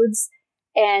and moods,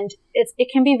 and it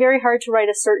can be very hard to write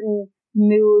a certain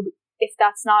mood if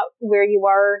that's not where you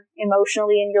are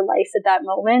emotionally in your life at that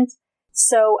moment.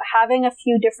 So having a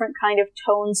few different kind of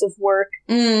tones of work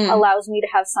allows me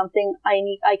to have something I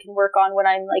can work on when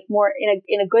I'm like more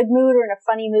in a good mood or in a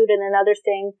funny mood, and another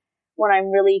thing when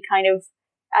I'm really kind of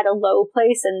at a low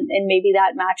place, and maybe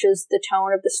that matches the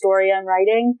tone of the story I'm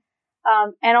writing.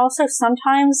 And also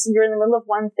sometimes you're in the middle of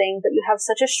one thing, but you have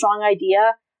such a strong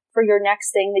idea for your next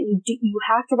thing that you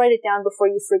have to write it down before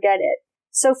you forget it.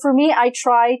 So for me, I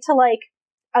try to, like,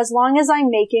 as long as I'm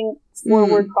making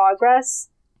forward progress,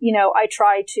 you know, I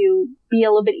try to be a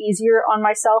little bit easier on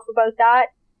myself about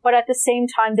that. But at the same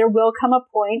time, there will come a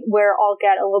point where I'll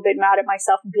get a little bit mad at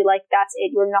myself and be like, that's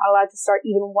it. You're not allowed to start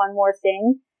even one more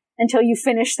thing until you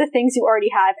finish the things you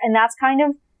already have. And that's kind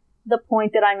of the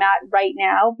point that I'm at right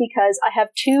now, because I have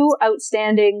 2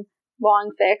 outstanding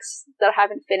long fics that I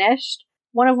haven't finished,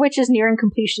 one of which is nearing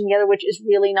completion, the other which is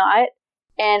really not.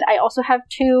 And I also have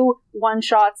 2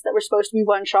 one-shots that were supposed to be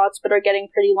one-shots but are getting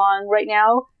pretty long right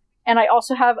now. And I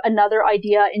also have another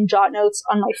idea in jot notes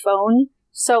on my phone.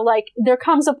 So, like, there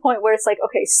comes a point where it's like,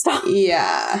 okay, stop.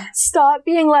 Yeah. Stop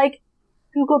being like,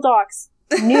 Google Docs.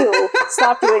 New.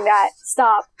 Stop doing that.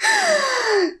 Stop.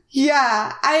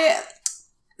 Yeah.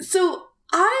 So,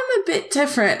 I'm a bit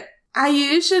different. I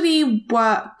usually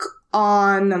work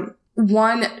on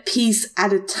one piece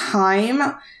at a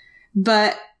time,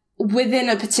 but within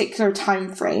a particular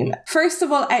time frame. First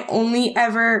of all, I only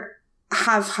ever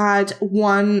have had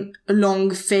one long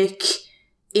fic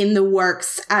in the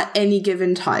works at any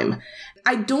given time.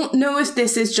 I don't know if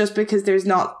this is just because there's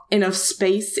not enough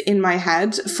space in my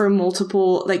head for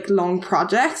multiple like long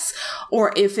projects,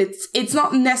 or if it's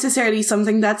not necessarily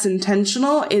something that's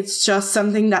intentional. It's just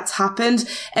something that's happened.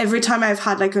 Every time I've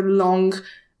had like a long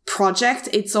project,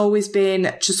 it's always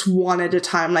been just one at a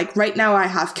time. Like right now I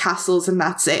have castles and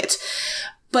that's it.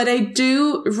 But I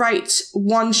do write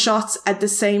one shots at the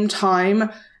same time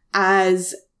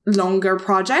as longer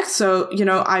projects. So, you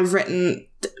know, I've written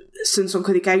Sunson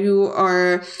Kodikayu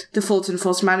or The Fault in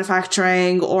False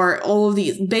Manufacturing, or all of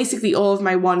these, basically all of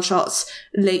my one-shots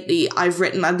lately I've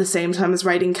written at the same time as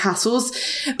writing castles.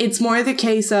 It's more the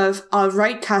case of I'll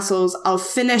write castles, I'll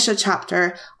finish a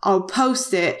chapter, I'll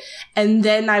post it, and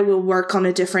then I will work on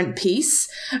a different piece,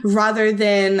 rather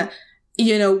than,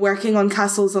 you know, working on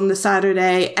castles on the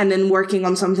Saturday and then working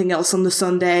on something else on the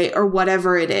Sunday or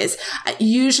whatever it is.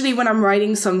 Usually when I'm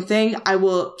writing something, I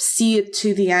will see it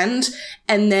to the end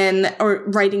and then, or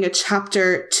writing a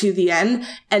chapter to the end,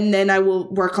 and then I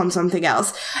will work on something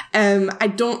else. I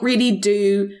don't really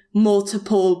do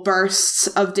multiple bursts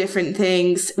of different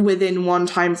things within one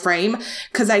time frame,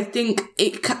 because I think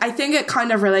it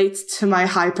kind of relates to my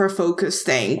hyper focus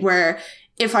thing, where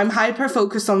if I'm hyper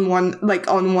focused on one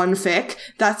fic,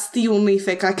 that's the only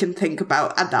fic I can think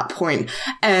about at that point.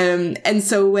 And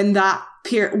so when that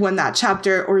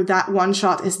chapter or that one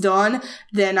shot is done,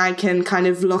 then I can kind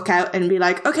of look out and be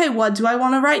like, okay, what do I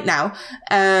want to write now?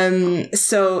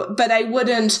 But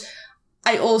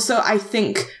I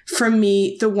think for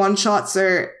me, the one shots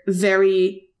are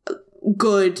very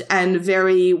good and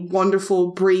very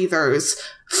wonderful breathers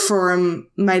from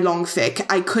my long fic.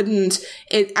 I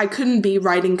couldn't be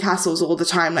writing castles all the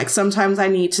time. Like sometimes I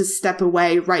need to step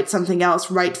away, write something else,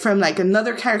 write from like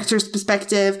another character's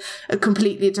perspective, a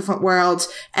completely different world,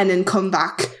 and then come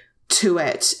back to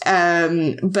it.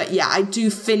 But yeah, I do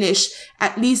finish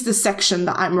at least the section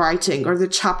that I'm writing or the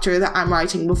chapter that I'm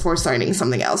writing before starting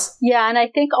something else. Yeah, and I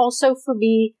think also for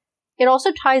me, it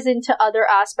also ties into other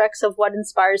aspects of what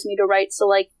inspires me to write. So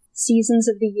like seasons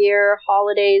of the year,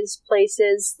 holidays,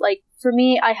 places. Like for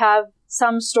me, I have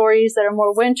some stories that are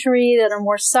more wintry, that are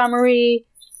more summery,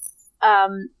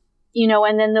 and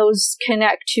then those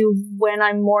connect to when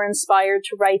I'm more inspired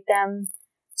to write them.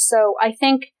 So I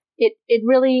think it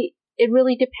really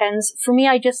depends. For me,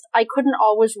 I couldn't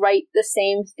always write the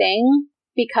same thing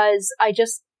because I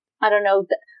don't know.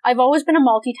 I've always been a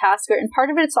multitasker, and part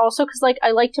of it's also because like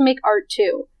I like to make art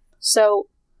too. So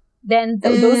then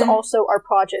those also are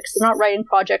projects. They're not writing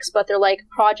projects, but they're like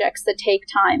projects that take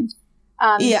time.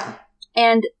 Yeah.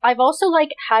 And I've also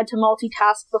like had to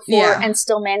multitask before and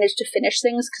still manage to finish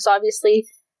things because obviously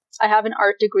I have an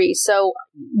art degree. So,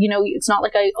 it's not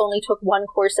like I only took one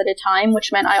course at a time,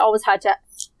 which meant I always had to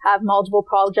have multiple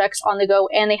projects on the go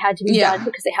and they had to be done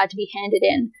because they had to be handed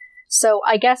in. So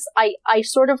I guess I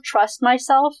sort of trust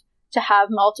myself to have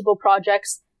multiple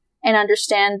projects and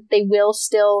understand they will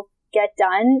still get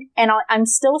done. And I'm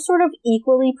still sort of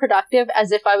equally productive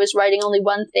as if I was writing only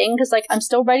one thing because like I'm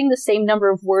still writing the same number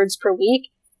of words per week.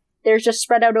 They're just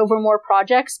spread out over more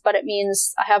projects, but it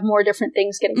means I have more different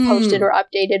things getting posted or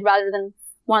updated rather than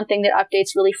one thing that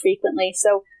updates really frequently.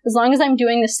 So as long as I'm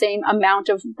doing the same amount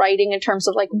of writing in terms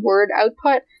of like word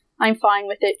output, I'm fine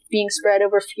with it being spread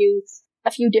over a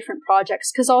few different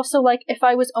projects. Because also like if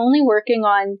I was only working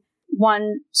on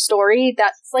one story,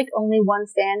 that's like only one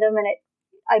fandom, and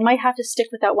I might have to stick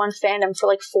with that one fandom for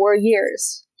like 4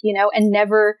 years, and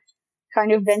never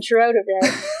kind of venture out of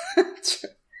it.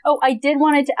 Oh, I did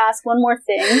wanted to ask one more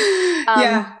thing.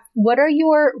 What are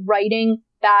your writing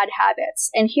bad habits?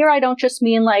 And here I don't just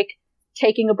mean like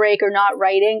taking a break or not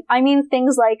writing. I mean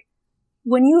things like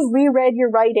when you've reread your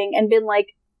writing and been like,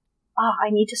 I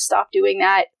need to stop doing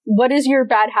that. What is your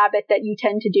bad habit that you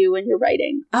tend to do when you're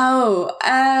writing? I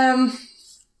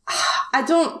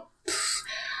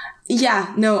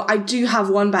do have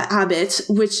one bad habit,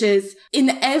 which is in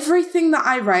everything that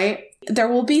I write, there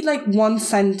will be like one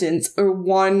sentence or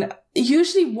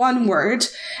usually one word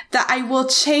that I will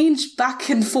change back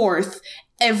and forth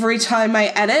every time I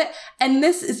edit. And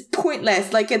this is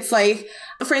pointless. Like, it's like,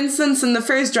 for instance, in the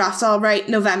first draft, I'll write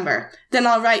November. Then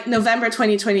I'll write November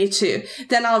 2022.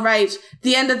 Then I'll write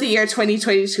the end of the year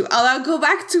 2022. I'll go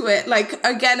back to it like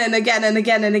again and again and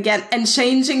again and again and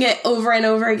changing it over and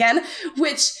over again,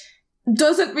 which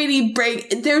doesn't really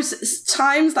break. There's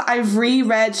times that I've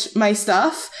reread my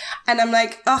stuff and I'm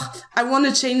like, I want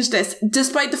to change this,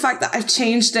 despite the fact that I've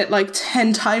changed it like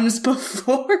 10 times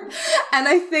before. And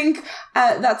I think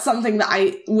that's something that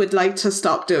I would like to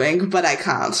stop doing, but I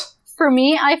can't. For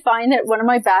me, I find that one of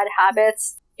my bad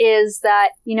habits is that,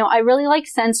 I really like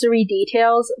sensory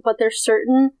details, but there's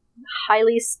certain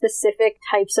highly specific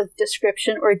types of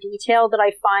description or detail that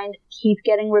I find keep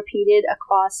getting repeated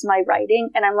across my writing,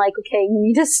 and I'm like, okay, you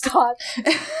need to stop.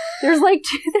 There's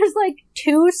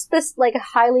two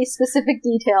highly specific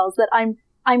details that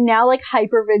I'm now like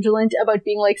hyper vigilant about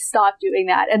being like, stop doing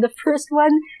that. And the first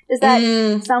one is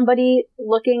that somebody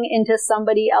looking into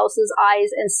somebody else's eyes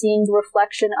and seeing the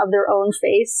reflection of their own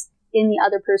face in the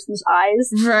other person's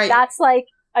eyes. Right. That's like,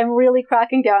 I'm really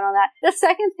cracking down on that. The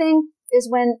second thing is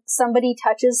when somebody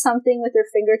touches something with their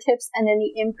fingertips and then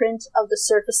the imprint of the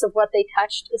surface of what they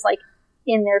touched is like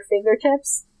in their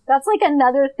fingertips. That's like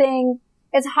another thing.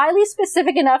 It's highly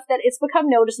specific enough that it's become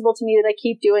noticeable to me that I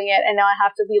keep doing it, and now I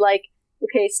have to be like,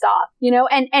 okay, stop.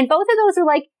 And both of those are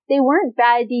like, they weren't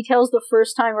bad details the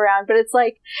first time around, but it's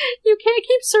like, you can't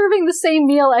keep serving the same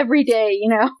meal every day,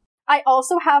 I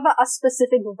also have a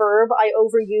specific verb I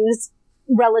overuse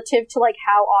relative to like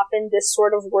how often this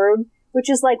sort of word, which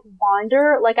is like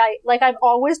wander. I'm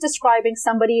always describing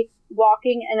somebody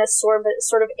walking in a sort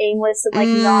of aimless and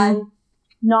like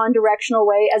non-directional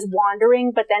way as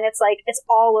wandering, but then it's like, it's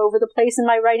all over the place in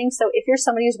my writing. So if you're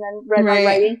somebody who's read my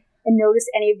writing and noticed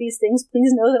any of these things,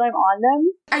 please know that I'm on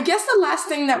them. I guess the last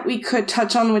thing that we could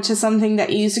touch on, which is something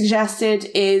that you suggested,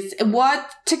 is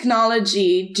what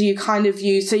technology do you kind of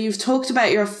use? So you've talked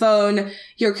about your phone,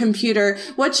 your computer.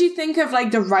 What do you think of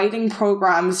like the writing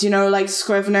programs, like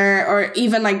Scrivener or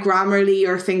even like Grammarly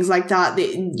or things like that,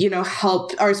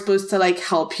 are supposed to like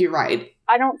help you write?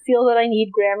 I don't feel that I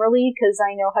need Grammarly because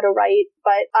I know how to write,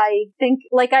 but I think,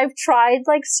 like, I've tried,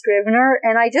 like, Scrivener,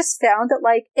 and I just found that,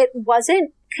 like, it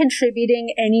wasn't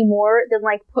contributing any more than,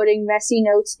 like, putting messy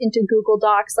notes into Google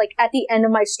Docs. Like, at the end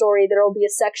of my story, there will be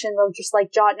a section of just,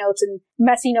 like, jot notes and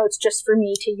messy notes just for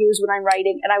me to use when I'm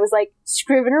writing. And I was like,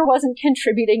 Scrivener wasn't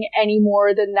contributing any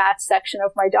more than that section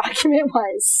of my document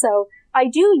was. So I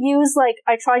do use, like,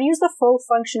 I try to use the full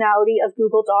functionality of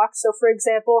Google Docs. So, for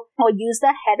example, I'll use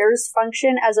the headers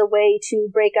function as a way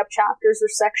to break up chapters or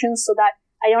sections so that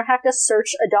I don't have to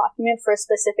search a document for a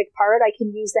specific part. I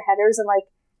can use the headers and,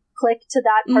 like, click to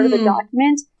that part of the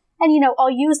document. And, you know, I'll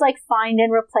use, like, find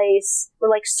and replace or,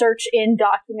 like, search in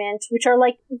document, which are,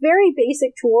 like, very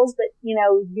basic tools, but, you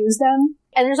know, use them.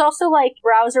 And there's also, like,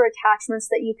 browser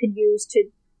attachments that you can use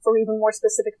for even more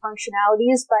specific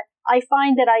functionalities, but I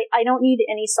find that I don't need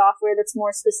any software that's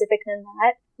more specific than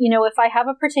that. You know, if I have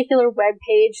a particular web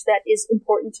page that is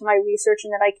important to my research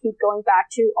and that I keep going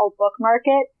back to, I'll bookmark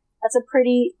it. That's a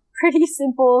pretty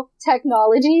simple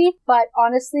technology, but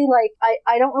honestly, like,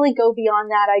 I don't really go beyond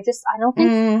that. I don't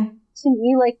think, to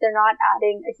me, like, they're not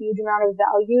adding a huge amount of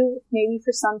value. Maybe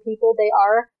for some people they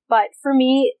are, but for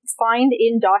me, find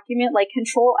in document, like,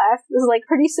 Control F is, like,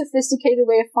 pretty sophisticated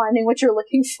way of finding what you're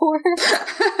looking for.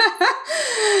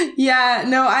 Yeah,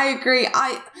 no, I agree.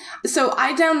 So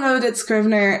I downloaded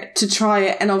Scrivener to try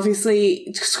it, and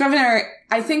obviously Scrivener,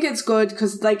 I think it's good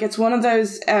because, like, it's one of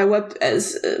those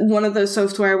one of those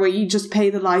software where you just pay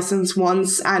the license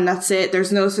once and that's it.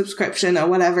 There's no subscription or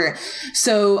whatever.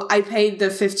 So I paid the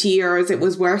 €50 it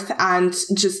was worth, and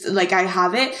just, like, I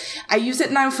have it. I use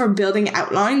it now for building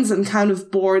outlines and kind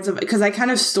of boards of it because I kind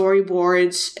of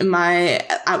storyboard my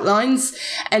outlines,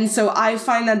 and so I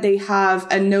find that they have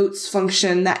a notes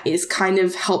function that is kind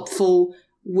of helpful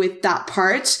with that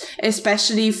part,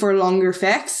 especially for longer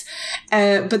fics.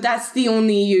 But that's the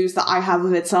only use that I have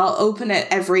of it. So I'll open it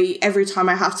every time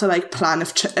I have to, like, plan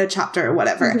a chapter or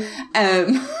whatever.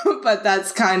 But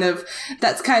that's kind of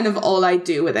all I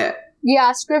do with it.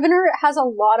 Yeah, Scrivener has a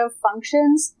lot of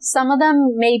functions. Some of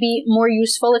them may be more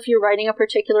useful if you're writing a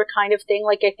particular kind of thing.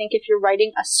 Like, I think if you're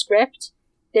writing a script,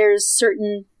 there's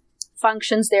certain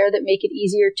functions there that make it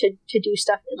easier to do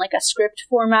stuff in, like, a script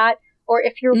format. Or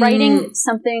if you're writing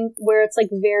something where it's, like,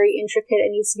 very intricate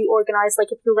and needs to be organized,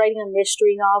 like if you're writing a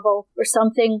mystery novel or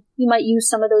something, you might use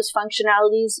some of those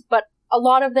functionalities, but a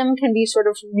lot of them can be sort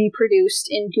of reproduced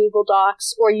in Google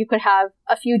Docs, or you could have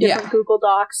a few different Google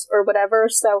Docs or whatever.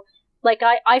 So, like,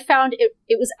 I found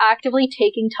it was actively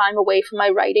taking time away from my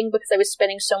writing because I was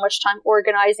spending so much time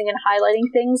organizing and highlighting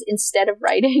things instead of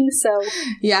writing. So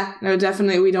yeah, no,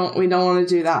 definitely we don't want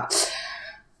to do that.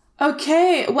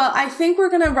 Okay, well, I think we're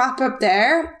going to wrap up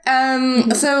there.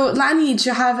 So, Lani, do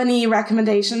you have any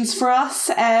recommendations for us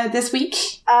this week?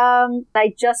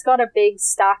 I just got a big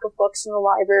stack of books from the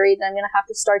library that I'm going to have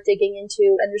to start digging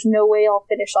into, and there's no way I'll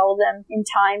finish all of them in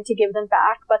time to give them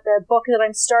back. But the book that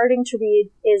I'm starting to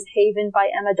read is Haven by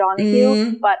Emma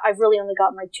Donoghue, but I've really only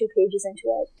gotten, like, 2 pages into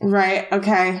it. Right,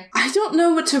 okay. I don't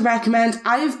know what to recommend.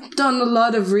 I've done a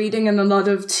lot of reading and a lot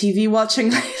of TV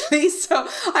watching lately, so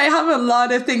I have a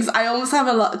lot of things. I almost have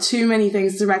too many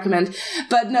things to recommend.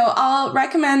 But no, I'll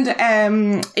recommend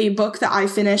a book that I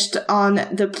finished on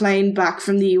the plane back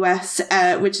from the US,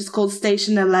 which is called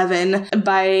Station 11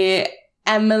 by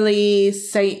Emily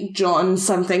St. John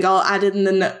something. I'll add it in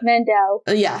the Mandel.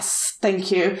 Yes,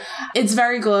 thank you. It's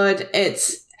very good.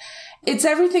 It's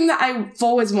everything that I've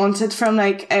always wanted from,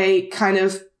 like, a kind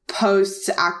of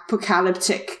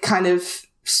post-apocalyptic kind of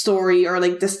story, or,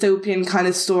 like, dystopian kind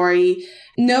of story.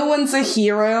 No one's a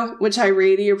hero, which I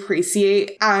really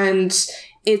appreciate, and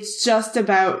it's just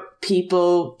about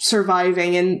people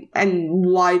surviving and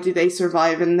why do they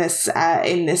survive in this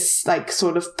like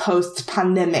sort of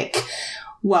post-pandemic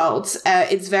world.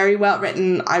 It's very well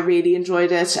written. I really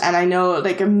enjoyed it, and I know,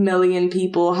 like, a million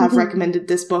people have recommended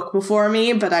this book before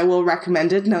me, but I will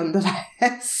recommend it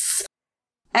nonetheless.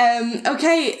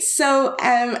 Okay, so,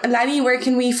 Lani, where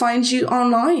can we find you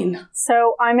online?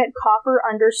 So I'm at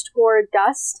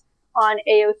copper_dust on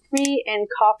AO3 and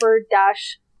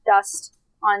copper-dust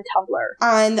on Tumblr.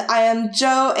 And I am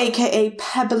Jo, aka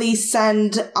Pebbly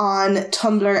Send, on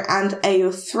Tumblr and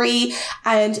AO3.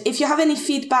 And if you have any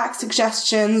feedback,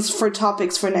 suggestions for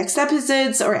topics for next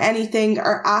episodes or anything,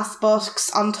 our Ask Box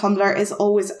on Tumblr is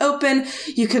always open.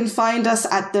 You can find us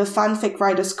at the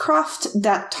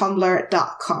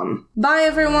fanficwriterscraft.tumblr.com. Bye,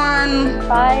 everyone!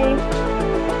 Bye!